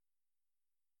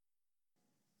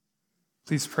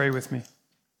Please pray with me.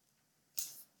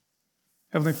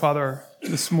 Heavenly Father,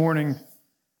 this morning,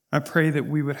 I pray that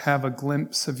we would have a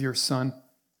glimpse of your Son.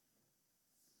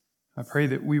 I pray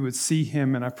that we would see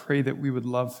him, and I pray that we would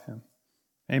love him.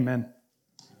 Amen.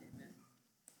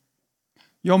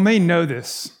 Y'all may know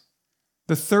this.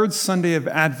 The third Sunday of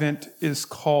Advent is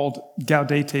called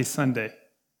Gaudete Sunday,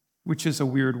 which is a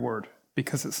weird word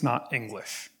because it's not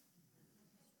English.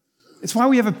 It's why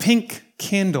we have a pink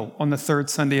candle on the third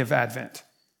Sunday of Advent.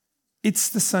 It's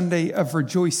the Sunday of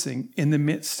rejoicing in the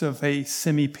midst of a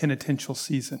semi-penitential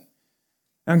season.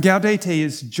 And Gaudete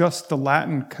is just the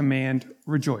Latin command,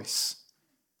 rejoice.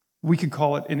 We could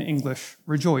call it in English,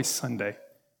 Rejoice Sunday,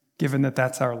 given that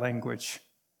that's our language.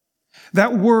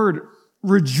 That word,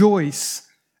 rejoice,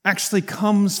 actually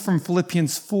comes from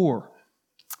Philippians 4,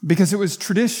 because it was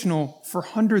traditional for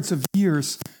hundreds of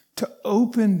years to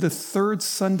open the third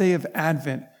Sunday of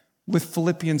Advent with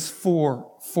Philippians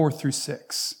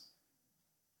 4:4-6.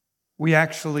 We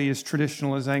actually, as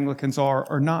traditional as Anglicans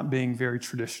are not being very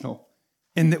traditional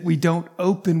in that we don't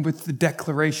open with the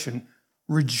declaration,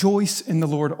 rejoice in the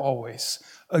Lord always.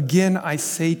 Again, I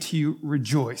say to you,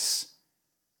 rejoice.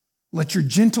 Let your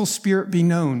gentle spirit be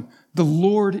known. The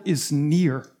Lord is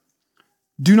near.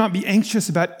 Do not be anxious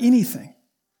about anything,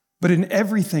 but in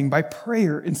everything, by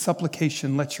prayer and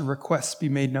supplication, let your requests be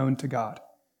made known to God.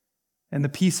 And the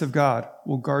peace of God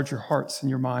will guard your hearts and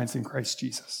your minds in Christ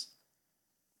Jesus.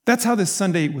 That's how this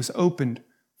Sunday was opened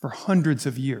for hundreds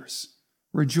of years.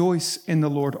 Rejoice in the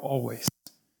Lord always.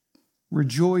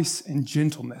 Rejoice in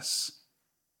gentleness.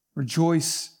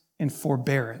 Rejoice in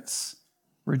forbearance.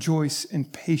 Rejoice in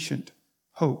patient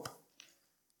hope.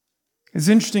 It's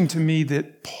interesting to me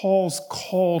that Paul's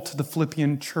call to the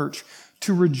Philippian church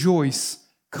to rejoice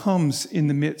comes in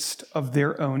the midst of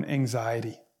their own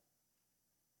anxiety.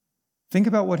 Think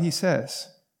about what he says.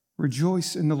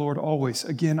 Rejoice in the Lord always.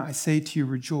 Again, I say to you,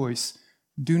 rejoice.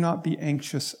 Do not be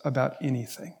anxious about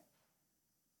anything.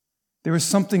 There was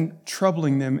something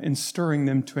troubling them and stirring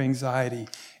them to anxiety.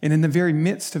 And in the very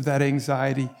midst of that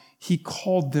anxiety, he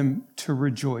called them to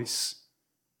rejoice.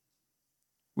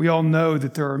 We all know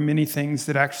that there are many things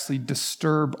that actually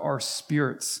disturb our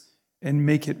spirits and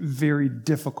make it very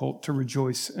difficult to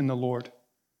rejoice in the Lord.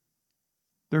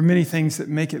 There are many things that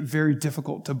make it very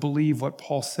difficult to believe what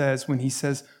Paul says when he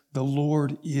says, the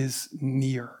Lord is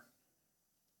near.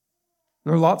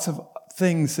 There are lots of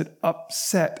things that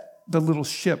upset the little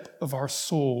ship of our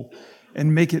soul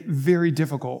and make it very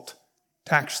difficult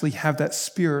to actually have that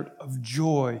spirit of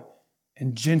joy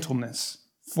and gentleness,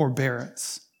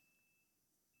 forbearance.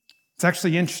 It's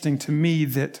actually interesting to me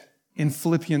that in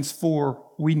Philippians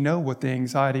 4, we know what the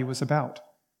anxiety was about.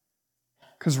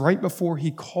 Because right before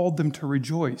he called them to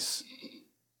rejoice,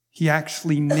 he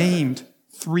actually named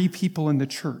 3 people in the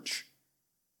church.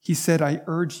 He said, I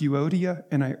urge Euodia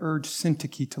and I urge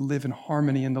Syntyche to live in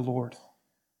harmony in the Lord.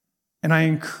 And I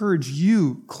encourage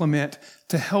you, Clement,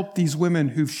 to help these women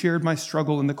who've shared my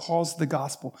struggle in the cause of the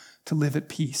gospel to live at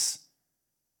peace.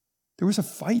 There was a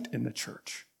fight in the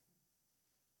church.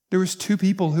 There was 2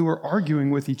 people who were arguing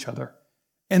with each other.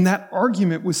 And that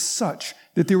argument was such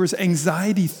that there was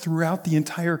anxiety throughout the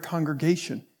entire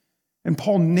congregation. And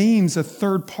Paul names a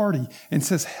third party and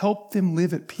says, help them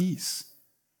live at peace.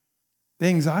 The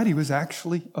anxiety was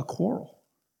actually a quarrel.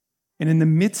 And in the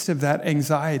midst of that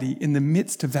anxiety, in the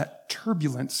midst of that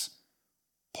turbulence,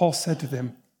 Paul said to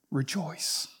them,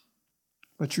 rejoice.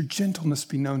 Let your gentleness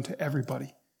be known to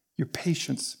everybody, your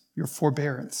patience, your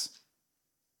forbearance.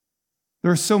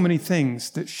 There are so many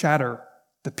things that shatter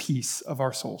the peace of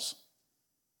our souls.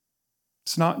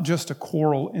 It's not just a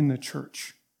quarrel in the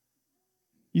church.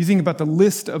 You think about the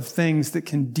list of things that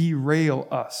can derail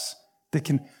us, that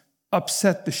can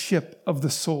upset the ship of the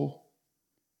soul.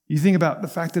 You think about the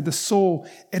fact that the soul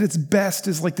at its best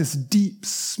is like this deep,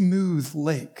 smooth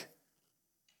lake.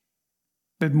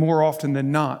 But more often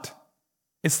than not,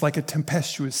 it's like a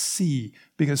tempestuous sea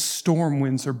because storm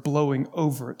winds are blowing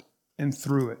over it and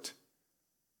through it.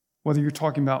 Whether you're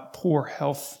talking about poor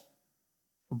health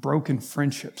or broken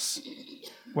friendships,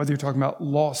 whether you're talking about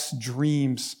lost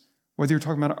dreams, whether you're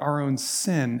talking about our own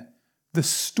sin, the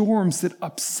storms that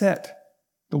upset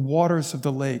the waters of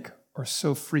the lake are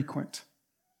so frequent.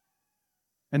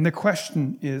 And the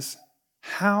question is,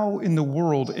 how in the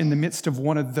world, in the midst of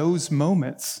one of those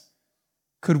moments,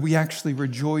 could we actually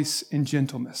rejoice in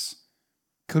gentleness?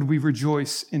 Could we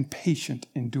rejoice in patient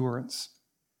endurance?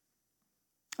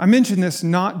 I mention this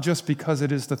not just because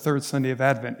it is the third Sunday of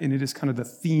Advent, and it is kind of the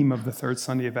theme of the third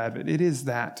Sunday of Advent. It is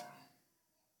that.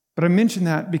 But I mention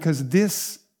that because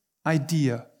this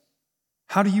idea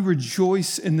How do you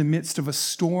rejoice in the midst of a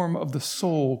storm of the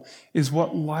soul is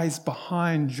what lies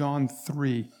behind John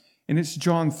 3. And it's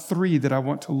John 3 that I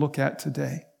want to look at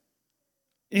today.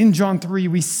 In John 3,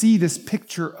 we see this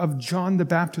picture of John the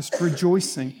Baptist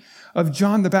rejoicing, of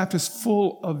John the Baptist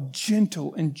full of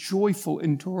gentle and joyful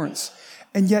endurance.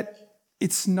 And yet,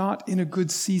 it's not in a good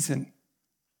season.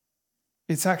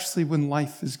 It's actually when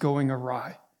life is going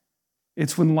awry.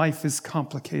 It's when life is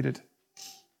complicated.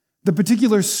 The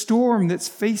particular storm that's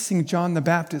facing John the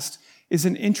Baptist is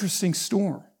an interesting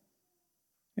storm.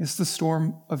 It's the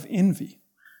storm of envy.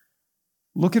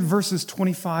 Look at verses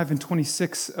 25 and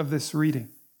 26 of this reading.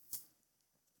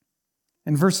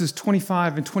 In verses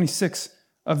 25 and 26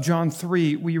 of John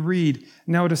 3, we read,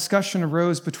 "Now a discussion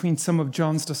arose between some of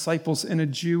John's disciples and a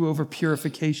Jew over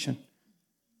purification."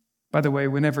 By the way,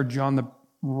 whenever John the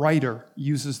writer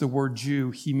uses the word Jew,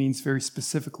 he means very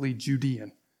specifically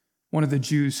Judean, one of the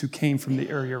Jews who came from the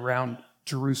area around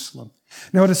Jerusalem.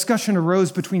 Now a discussion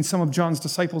arose between some of John's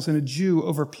disciples and a Jew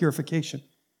over purification.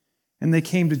 And they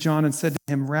came to John and said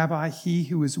to him, "Rabbi, he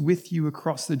who is with you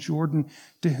across the Jordan,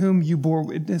 to whom you bore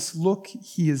witness, look,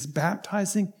 he is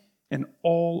baptizing, and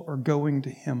all are going to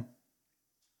him."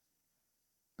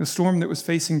 The storm that was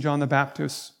facing John the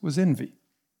Baptist was envy.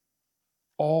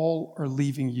 All are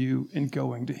leaving you and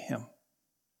going to him.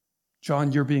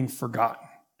 John, you're being forgotten.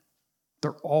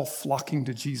 They're all flocking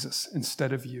to Jesus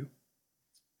instead of you.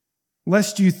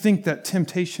 Lest you think that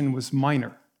temptation was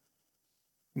minor.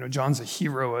 John's a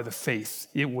hero of the faith.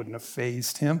 It wouldn't have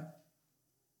fazed him.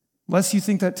 Lest you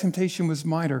think that temptation was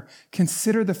minor,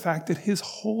 consider the fact that his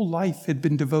whole life had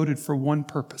been devoted for one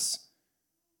purpose: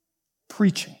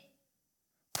 preaching.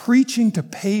 Preaching to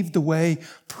pave the way,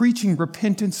 preaching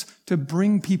repentance to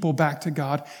bring people back to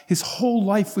God. His whole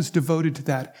life was devoted to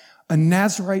that. A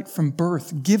Nazarite from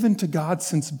birth, given to God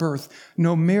since birth.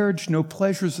 No marriage, no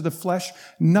pleasures of the flesh,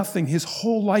 nothing. His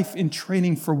whole life in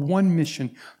training for one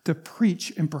mission: to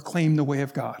preach and proclaim the way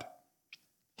of God.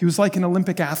 He was like an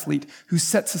Olympic athlete who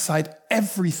sets aside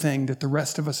everything that the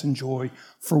rest of us enjoy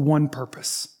for one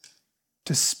purpose: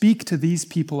 to speak to these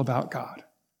people about God.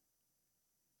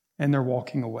 And they're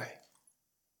walking away.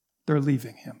 They're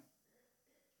leaving him.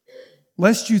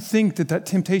 Lest you think that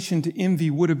temptation to envy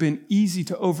would have been easy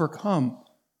to overcome,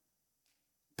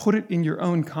 put it in your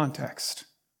own context.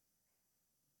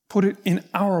 Put it in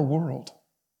our world.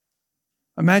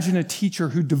 Imagine a teacher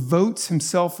who devotes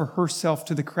himself or herself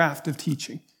to the craft of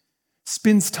teaching,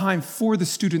 spends time for the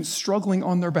students, struggling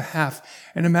on their behalf,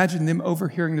 and imagine them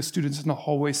overhearing the students in the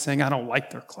hallway saying, "I don't like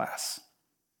their class.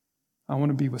 I want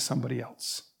to be with somebody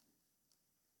else."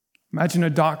 Imagine a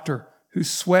doctor who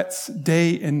sweats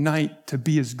day and night to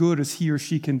be as good as he or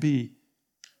she can be,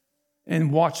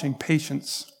 and watching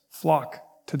patients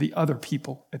flock to the other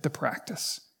people at the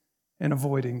practice and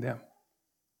avoiding them.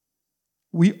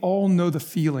 We all know the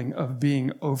feeling of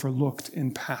being overlooked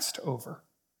and passed over.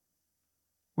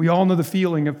 We all know the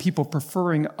feeling of people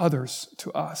preferring others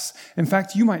to us. In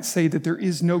fact, you might say that there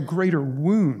is no greater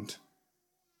wound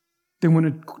than when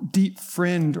a deep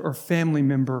friend or family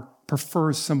member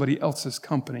prefers somebody else's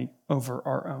company over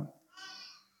our own.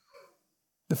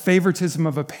 The favoritism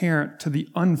of a parent to the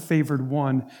unfavored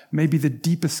one may be the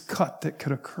deepest cut that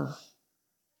could occur.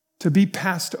 To be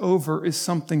passed over is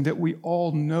something that we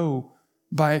all know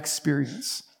by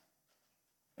experience.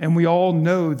 And we all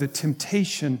know the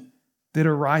temptation that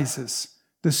arises,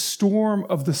 the storm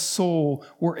of the soul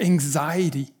where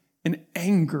anxiety and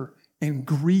anger and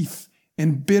grief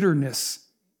and bitterness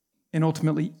and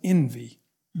ultimately envy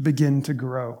begin to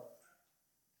grow.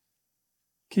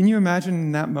 Can you imagine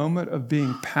in that moment of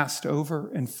being passed over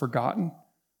and forgotten,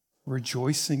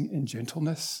 rejoicing in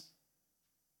gentleness?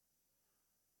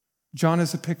 John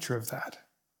is a picture of that.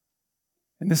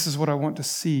 And this is what I want to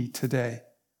see today.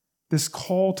 This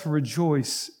call to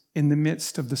rejoice in the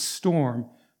midst of the storm,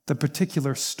 the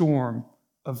particular storm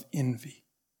of envy.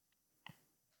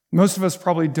 Most of us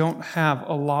probably don't have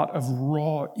a lot of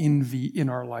raw envy in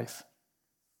our life.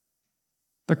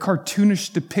 The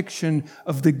cartoonish depiction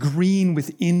of the green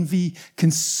with envy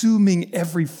consuming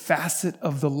every facet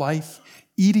of the life,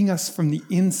 eating us from the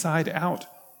inside out.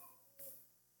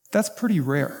 That's pretty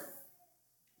rare.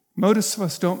 Most of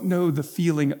us don't know the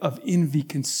feeling of envy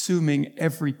consuming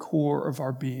every core of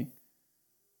our being.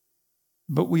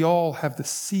 But we all have the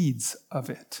seeds of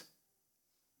it.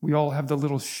 We all have the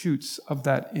little shoots of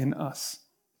that in us.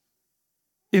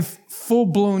 If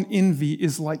full-blown envy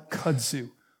is like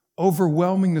kudzu,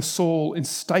 overwhelming the soul and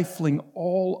stifling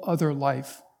all other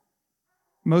life,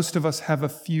 most of us have a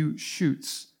few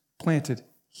shoots planted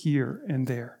here and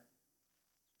there.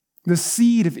 The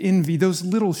seed of envy, those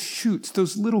little shoots,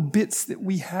 those little bits that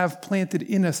we have planted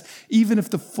in us, even if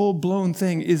the full-blown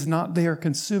thing is not there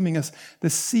consuming us, the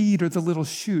seed or the little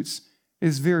shoots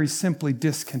is very simply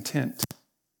discontent.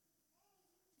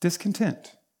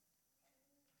 Discontent.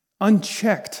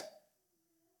 Unchecked,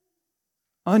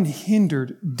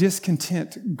 unhindered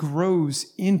discontent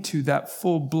grows into that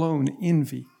full-blown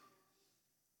envy.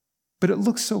 But it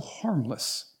looks so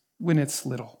harmless when it's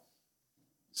little,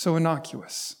 so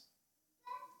innocuous.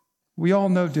 We all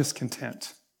know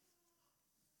discontent.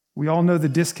 We all know the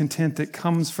discontent that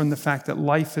comes from the fact that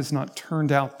life has not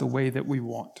turned out the way that we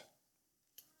want.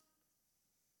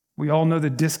 We all know the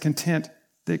discontent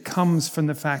that comes from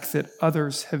the fact that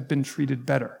others have been treated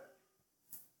better.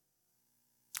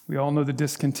 We all know the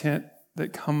discontent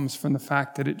that comes from the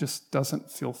fact that it just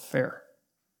doesn't feel fair.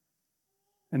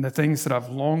 And the things that I've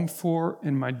longed for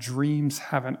in my dreams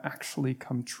haven't actually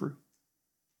come true.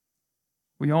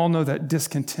 We all know that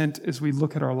discontent as we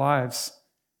look at our lives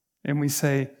and we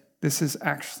say, this is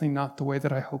actually not the way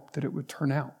that I hoped that it would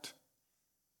turn out.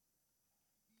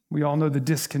 We all know the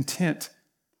discontent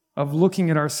of looking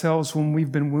at ourselves when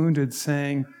we've been wounded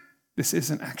saying, this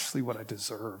isn't actually what I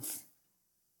deserve.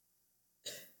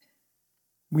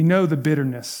 We know the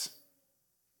bitterness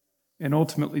and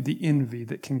ultimately the envy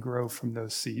that can grow from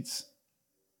those seeds.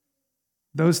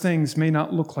 Those things may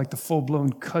not look like the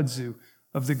full-blown kudzu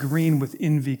of the green with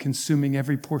envy consuming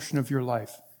every portion of your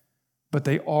life, but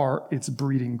they are its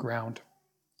breeding ground.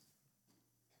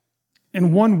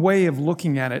 And one way of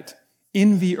looking at it,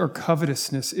 envy or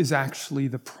covetousness is actually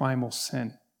the primal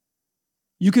sin.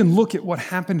 You can look at what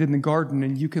happened in the garden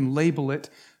and you can label it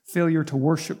failure to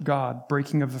worship God,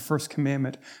 breaking of the first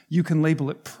commandment. You can label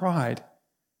it pride.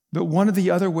 But one of the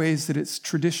other ways that it's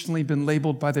traditionally been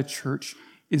labeled by the church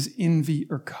is envy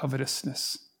or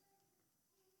covetousness.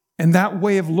 And that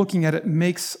way of looking at it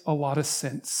makes a lot of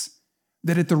sense.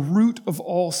 That at the root of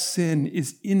all sin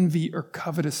is envy or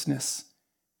covetousness.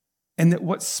 And that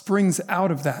what springs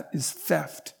out of that is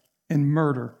theft and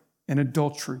murder and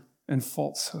adultery and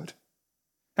falsehood.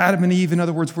 Adam and Eve, in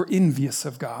other words, were envious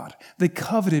of God. They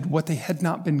coveted what they had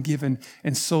not been given,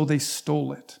 and so they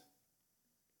stole it.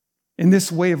 In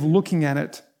this way of looking at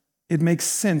it, it makes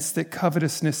sense that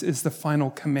covetousness is the final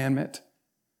commandment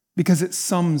because it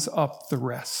sums up the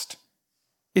rest.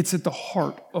 It's at the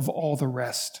heart of all the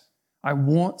rest. I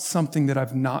want something that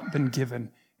I've not been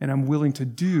given, and I'm willing to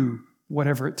do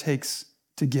whatever it takes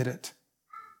to get it.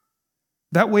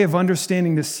 That way of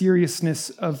understanding the seriousness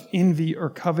of envy or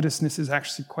covetousness is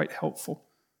actually quite helpful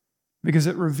because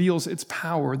it reveals its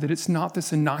power, that it's not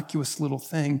this innocuous little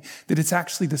thing, that it's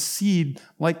actually the seed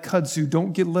like kudzu.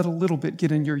 Don't let a little bit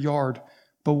get in your yard.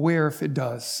 Beware if it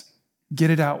does. Get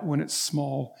it out when it's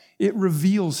small. It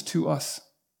reveals to us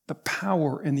the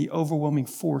power and the overwhelming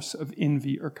force of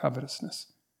envy or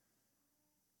covetousness.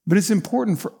 But it's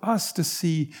important for us to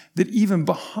see that even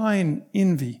behind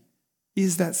envy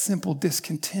is that simple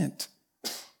discontent.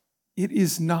 It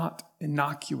is not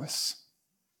innocuous.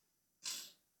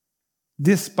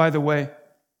 This, by the way,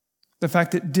 the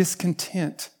fact that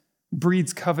discontent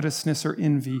breeds covetousness or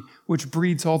envy, which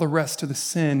breeds all the rest of the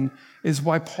sin, is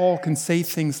why Paul can say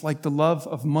things like the love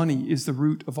of money is the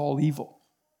root of all evil.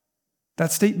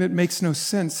 That statement makes no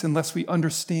sense unless we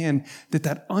understand that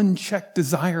that unchecked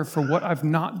desire for what I've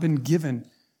not been given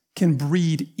can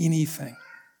breed anything.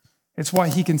 It's why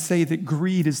he can say that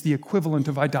greed is the equivalent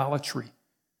of idolatry.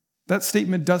 That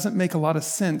statement doesn't make a lot of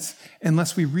sense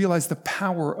unless we realize the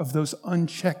power of those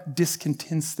unchecked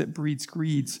discontents that breeds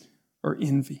greeds or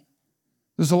envy.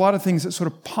 There's a lot of things that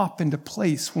sort of pop into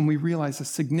place when we realize the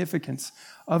significance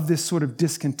of this sort of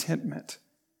discontentment,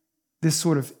 this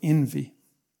sort of envy.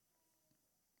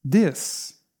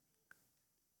 This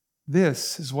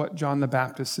is what John the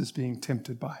Baptist is being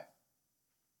tempted by.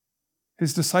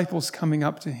 His disciples coming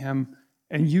up to him,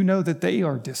 and you know that they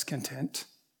are discontent.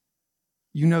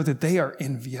 You know that they are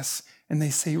envious, and they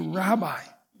say, Rabbi,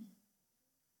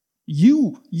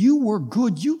 you were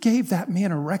good. You gave that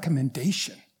man a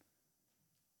recommendation.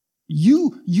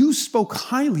 You spoke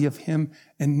highly of him,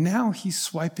 and now he's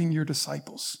swiping your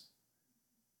disciples.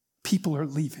 People are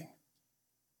leaving.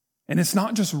 And it's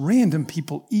not just random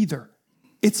people either.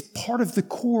 It's part of the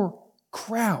core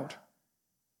crowd.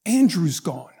 Andrew's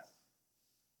gone.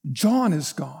 John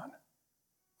is gone.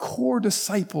 Core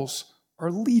disciples are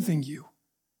leaving you,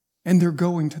 and they're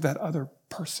going to that other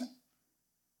person.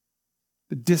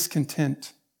 The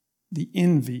discontent, the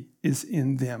envy is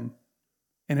in them,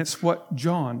 and it's what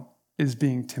John is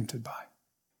being tempted by.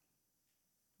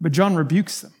 But John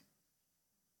rebukes them.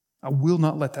 I will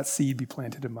not let that seed be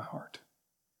planted in my heart.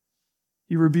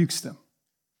 He rebukes them.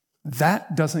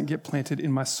 That doesn't get planted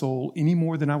in my soul any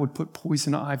more than I would put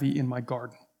poison ivy in my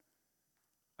garden.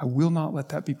 I will not let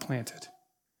that be planted.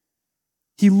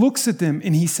 He looks at them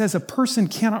and he says a person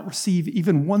cannot receive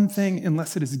even one thing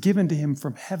unless it is given to him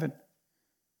from heaven.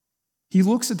 He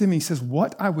looks at them and he says,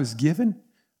 what I was given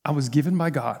by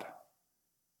God.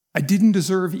 I didn't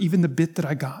deserve even the bit that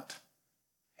I got.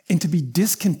 And to be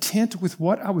discontent with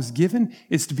what I was given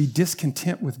is to be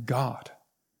discontent with God,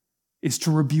 is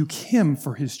to rebuke him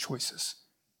for his choices.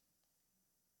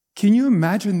 Can you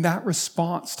imagine that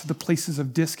response to the places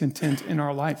of discontent in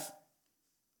our life?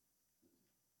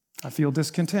 I feel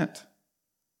discontent.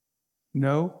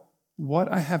 No,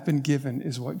 what I have been given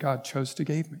is what God chose to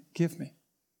give me.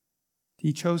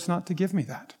 He chose not to give me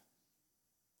that.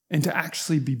 And to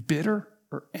actually be bitter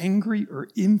or angry or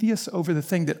envious over the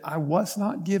thing that I was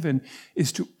not given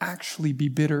is to actually be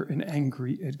bitter and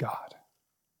angry at God.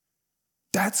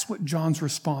 That's what John's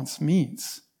response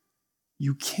means.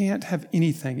 You can't have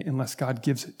anything unless God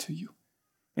gives it to you.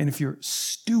 And if you're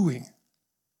stewing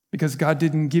because God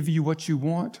didn't give you what you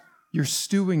want, your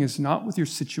stewing is not with your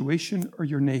situation or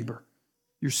your neighbor.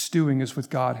 Your stewing is with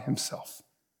God himself.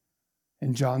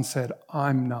 And John said,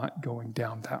 I'm not going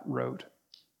down that road.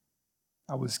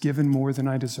 I was given more than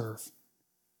I deserve.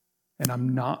 And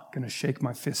I'm not going to shake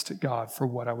my fist at God for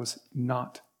what I was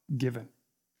not given.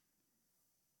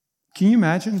 Can you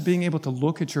imagine being able to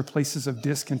look at your places of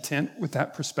discontent with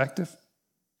that perspective?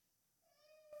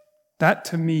 That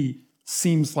to me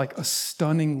seems like a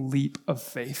stunning leap of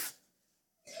faith.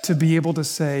 To be able to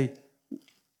say,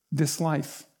 this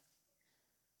life,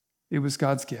 it was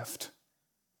God's gift.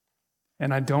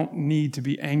 And I don't need to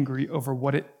be angry over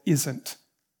what it isn't,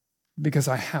 because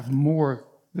I have more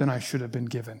than I should have been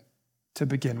given to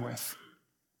begin with.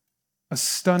 A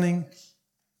stunning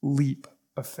leap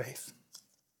of faith.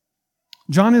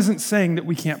 John isn't saying that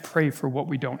we can't pray for what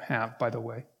we don't have, by the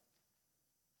way.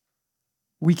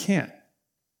 We can.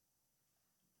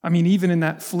 I mean, even in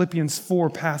that Philippians 4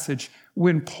 passage,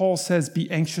 when Paul says, be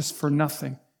anxious for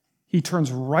nothing, he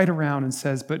turns right around and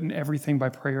says, but in everything by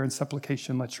prayer and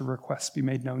supplication, let your requests be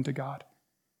made known to God.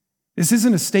 This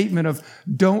isn't a statement of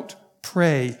don't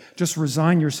pray, just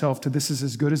resign yourself to this is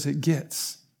as good as it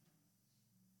gets.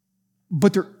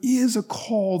 But there is a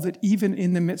call that even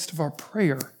in the midst of our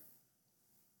prayer,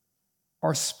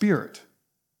 our spirit,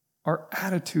 our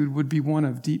attitude would be one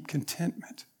of deep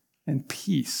contentment and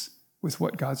peace with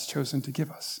what God's chosen to give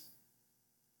us.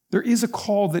 There is a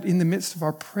call that in the midst of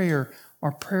our prayer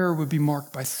would be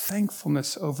marked by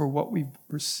thankfulness over what we've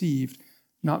received,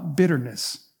 not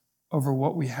bitterness over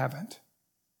what we haven't.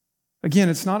 Again,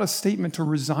 it's not a statement to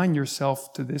resign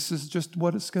yourself to this is just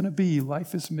what it's going to be.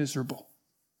 Life is miserable.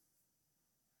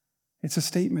 It's a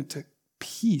statement to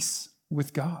peace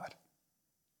with God.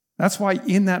 That's why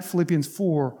in that Philippians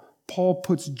 4, Paul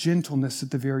puts gentleness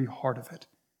at the very heart of it.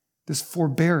 This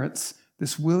forbearance,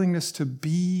 this willingness to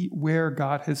be where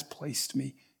God has placed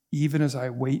me, even as I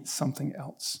wait something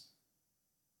else.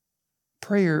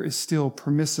 Prayer is still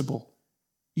permissible,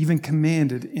 even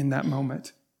commanded in that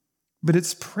moment. But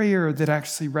it's prayer that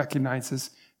actually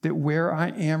recognizes that where I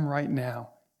am right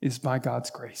now is by God's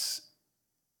grace.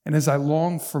 And as I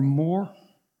long for more,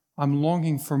 I'm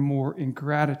longing for more in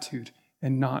gratitude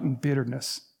and not in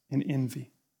bitterness and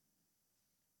envy.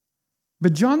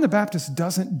 But John the Baptist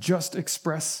doesn't just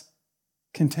express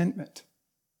contentment.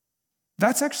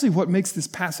 That's actually what makes this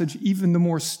passage even the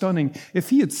more stunning. If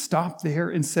he had stopped there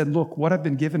and said, look, what I've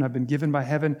been given by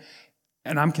heaven,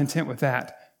 and I'm content with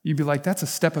that, you'd be like, that's a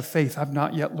step of faith I've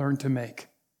not yet learned to make.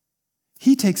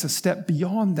 He takes a step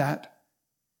beyond that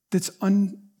that's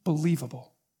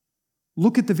unbelievable.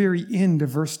 Look at the very end of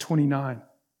verse 29.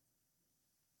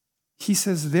 He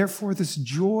says, therefore, this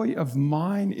joy of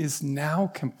mine is now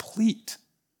complete.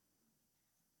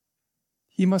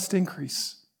 He must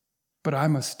increase, but I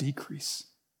must decrease.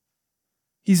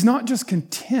 He's not just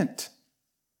content,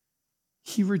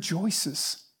 he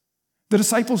rejoices. The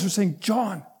disciples are saying,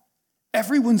 John,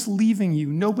 everyone's leaving you.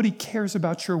 Nobody cares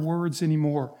about your words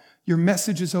anymore. Your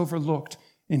message is overlooked.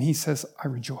 And he says, I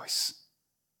rejoice.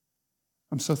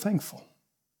 I'm so thankful.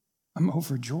 I'm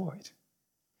overjoyed.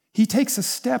 He takes a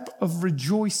step of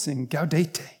rejoicing,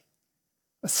 gaudete,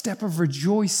 a step of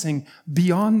rejoicing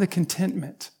beyond the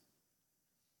contentment.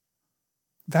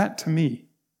 That, to me,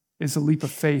 is a leap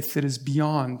of faith that is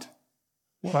beyond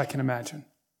what I can imagine.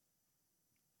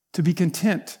 To be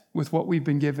content with what we've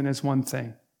been given is one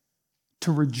thing.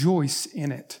 To rejoice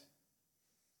in it,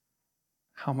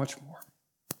 how much more?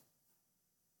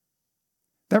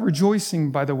 That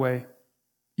rejoicing, by the way,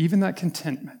 even that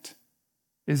contentment,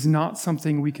 is not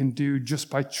something we can do just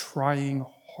by trying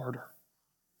harder.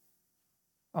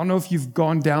 I don't know if you've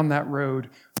gone down that road.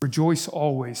 Rejoice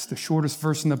always, the shortest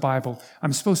verse in the Bible.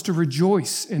 I'm supposed to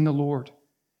rejoice in the Lord.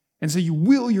 And so you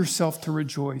will yourself to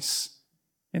rejoice.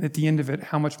 And at the end of it,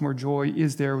 how much more joy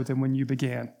is there than when you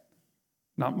began?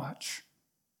 Not much.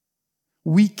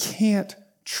 We can't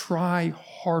try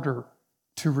harder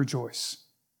to rejoice.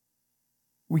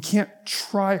 We can't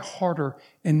try harder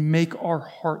and make our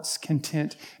hearts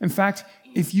content. In fact,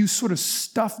 if you sort of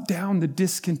stuff down the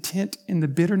discontent and the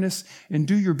bitterness and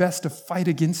do your best to fight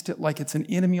against it like it's an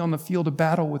enemy on the field of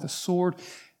battle with a sword,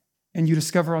 and you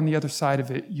discover on the other side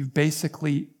of it, you've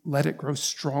basically let it grow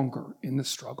stronger in the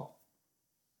struggle.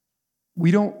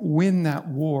 We don't win that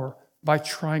war by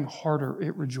trying harder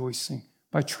at rejoicing,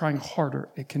 by trying harder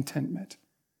at contentment.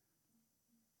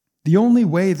 The only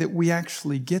way that we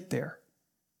actually get there,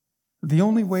 the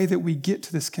only way that we get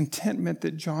to this contentment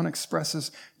that John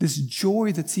expresses, this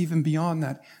joy that's even beyond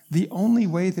that, the only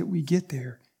way that we get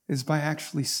there is by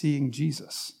actually seeing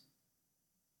Jesus.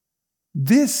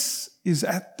 This is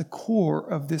at the core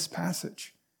of this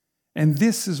passage. And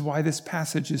this is why this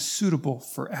passage is suitable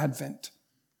for Advent.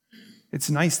 It's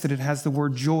nice that it has the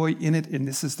word joy in it, and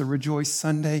this is the Rejoice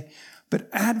Sunday. But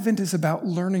Advent is about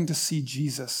learning to see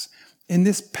Jesus. And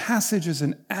this passage is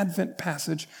an Advent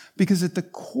passage because at the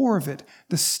core of it,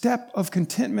 the step of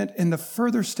contentment and the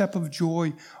further step of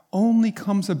joy only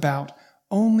comes about,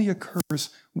 only occurs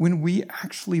when we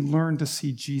actually learn to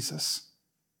see Jesus.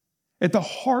 At the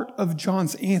heart of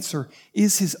John's answer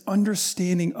is his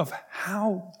understanding of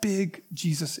how big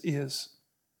Jesus is.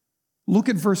 Look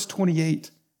at verse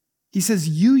 28. He says,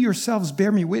 "You yourselves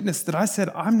bear me witness that I said,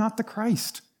 I'm not the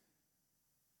Christ.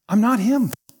 I'm not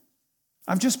him.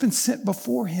 I've just been sent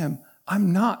before him.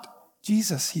 I'm not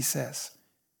Jesus," he says.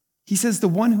 He says, the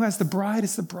one who has the bride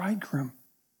is the bridegroom.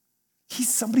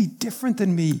 He's somebody different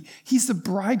than me. He's the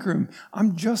bridegroom.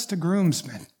 I'm just a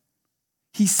groomsman.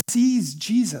 He sees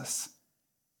Jesus,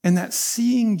 and that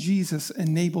seeing Jesus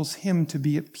enables him to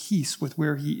be at peace with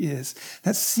where he is.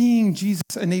 That seeing Jesus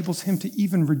enables him to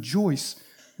even rejoice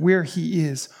where he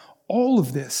is. All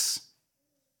of this,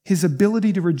 his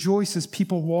ability to rejoice as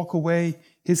people walk away,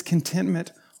 his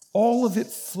contentment, all of it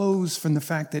flows from the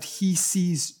fact that he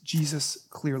sees Jesus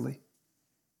clearly.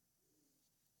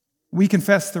 We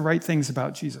confess the right things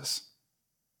about Jesus.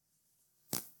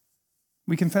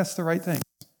 We confess the right things.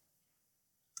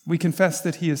 We confess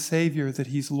that he is Savior, that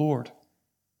he's Lord,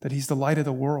 that he's the light of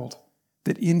the world,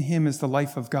 that in him is the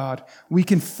life of God. We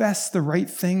confess the right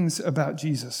things about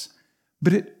Jesus,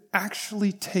 but it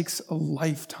actually takes a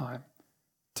lifetime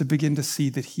to begin to see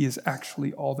that he is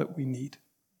actually all that we need.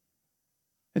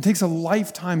 It takes a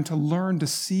lifetime to learn to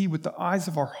see with the eyes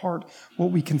of our heart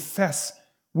what we confess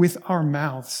with our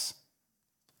mouths.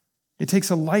 It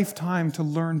takes a lifetime to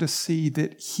learn to see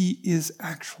that he is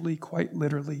actually quite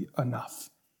literally enough.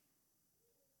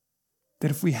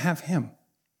 That if we have him,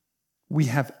 we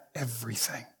have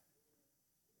everything.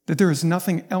 That there is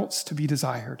nothing else to be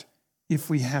desired if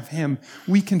we have him.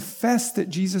 We confess that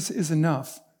Jesus is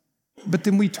enough, but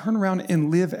then we turn around and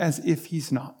live as if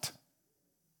he's not.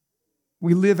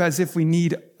 We live as if we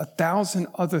need 1,000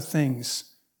 other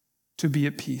things to be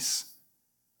at peace,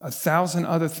 1,000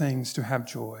 other things to have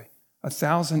joy,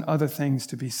 1,000 other things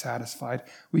to be satisfied.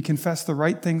 We confess the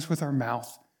right things with our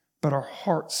mouth, but our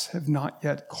hearts have not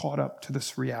yet caught up to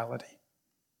this reality.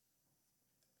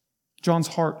 John's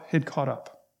heart had caught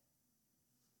up.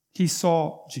 He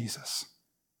saw Jesus.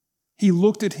 He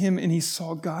looked at him and he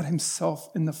saw God himself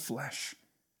in the flesh.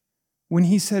 When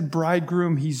he said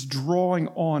bridegroom, he's drawing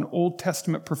on Old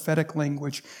Testament prophetic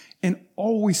language. And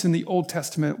always in the Old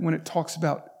Testament, when it talks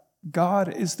about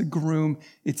God is the groom,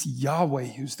 it's Yahweh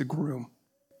who's the groom.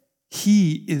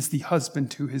 He is the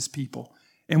husband to his people.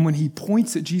 And when he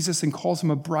points at Jesus and calls him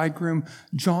a bridegroom,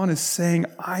 John is saying,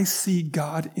 I see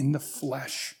God in the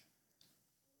flesh.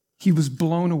 He was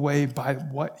blown away by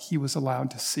what he was allowed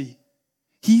to see.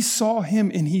 He saw him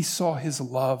and he saw his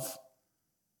love.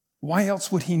 Why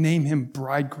else would he name him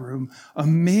bridegroom? A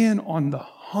man on the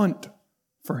hunt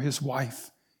for his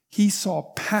wife. He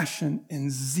saw passion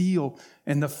and zeal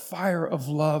and the fire of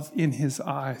love in his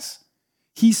eyes.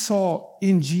 He saw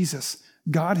in Jesus,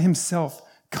 God himself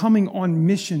coming on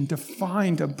mission to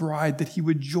find a bride that he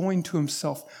would join to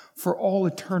himself for all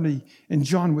eternity. And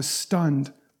John was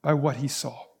stunned by what he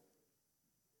saw.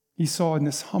 He saw in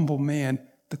this humble man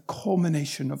the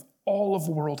culmination of all of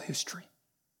world history.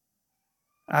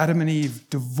 Adam and Eve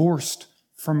divorced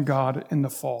from God in the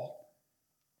fall,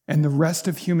 and the rest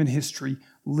of human history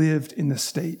lived in the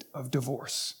state of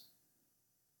divorce.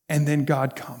 And then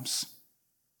God comes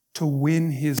to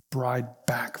win his bride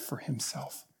back for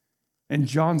himself. And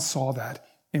John saw that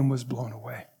and was blown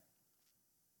away.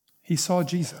 He saw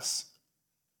Jesus.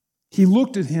 He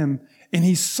looked at him and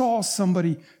he saw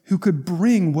somebody who could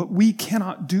bring what we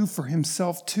cannot do for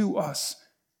himself to us.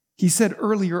 He said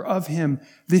earlier of him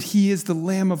that he is the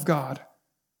Lamb of God,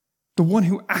 the one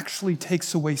who actually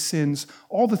takes away sins.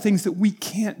 All the things that we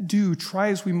can't do, try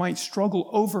as we might, struggle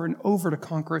over and over to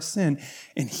conquer a sin,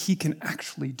 and he can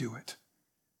actually do it.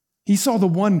 He saw the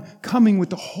one coming with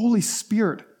the Holy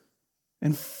Spirit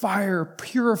and fire,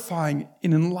 purifying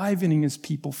and enlivening his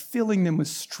people, filling them with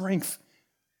strength,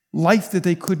 life that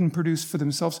they couldn't produce for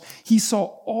themselves. He saw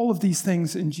all of these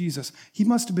things in Jesus. He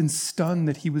must have been stunned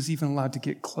that he was even allowed to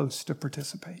get close to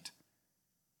participate.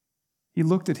 He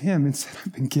looked at him and said,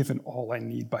 I've been given all I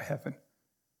need by heaven.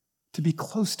 To be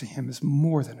close to him is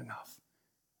more than enough.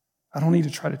 I don't need to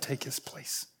try to take his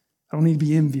place. I don't need to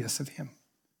be envious of him.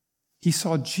 He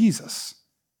saw Jesus,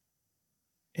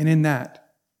 and in that,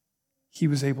 he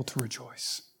was able to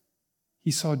rejoice.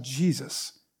 He saw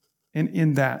Jesus, and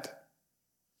in that,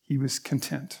 he was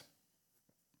content.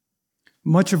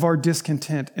 Much of our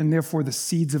discontent, and therefore the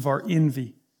seeds of our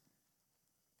envy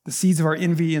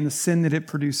and the sin that it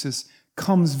produces,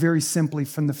 comes very simply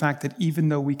from the fact that even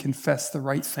though we confess the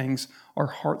right things, our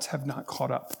hearts have not caught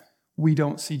up. We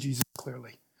don't see Jesus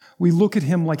clearly. We look at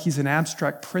him like he's an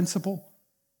abstract principle.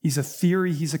 He's a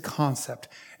theory, he's a concept,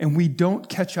 and we don't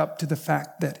catch up to the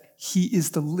fact that he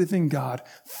is the living God,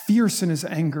 fierce in his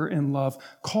anger and love,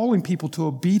 calling people to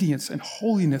obedience and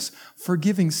holiness,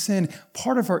 forgiving sin.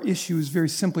 Part of our issue is very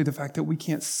simply the fact that we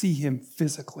can't see him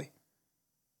physically.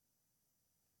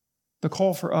 The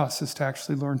call for us is to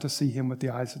actually learn to see him with the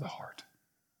eyes of the heart,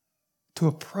 to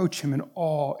approach him in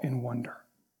awe and wonder.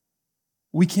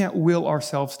 We can't will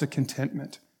ourselves to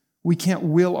contentment. We can't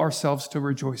will ourselves to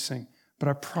rejoicing. But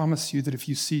I promise you that if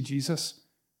you see Jesus,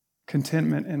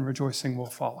 contentment and rejoicing will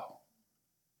follow.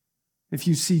 If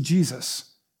you see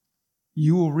Jesus,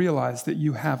 you will realize that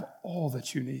you have all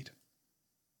that you need.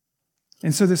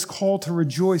 And so this call to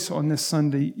rejoice on this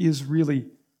Sunday is really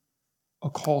a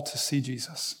call to see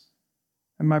Jesus.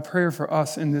 And my prayer for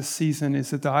us in this season is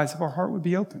that the eyes of our heart would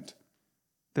be opened,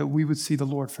 that we would see the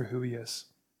Lord for who he is.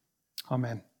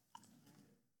 Amen.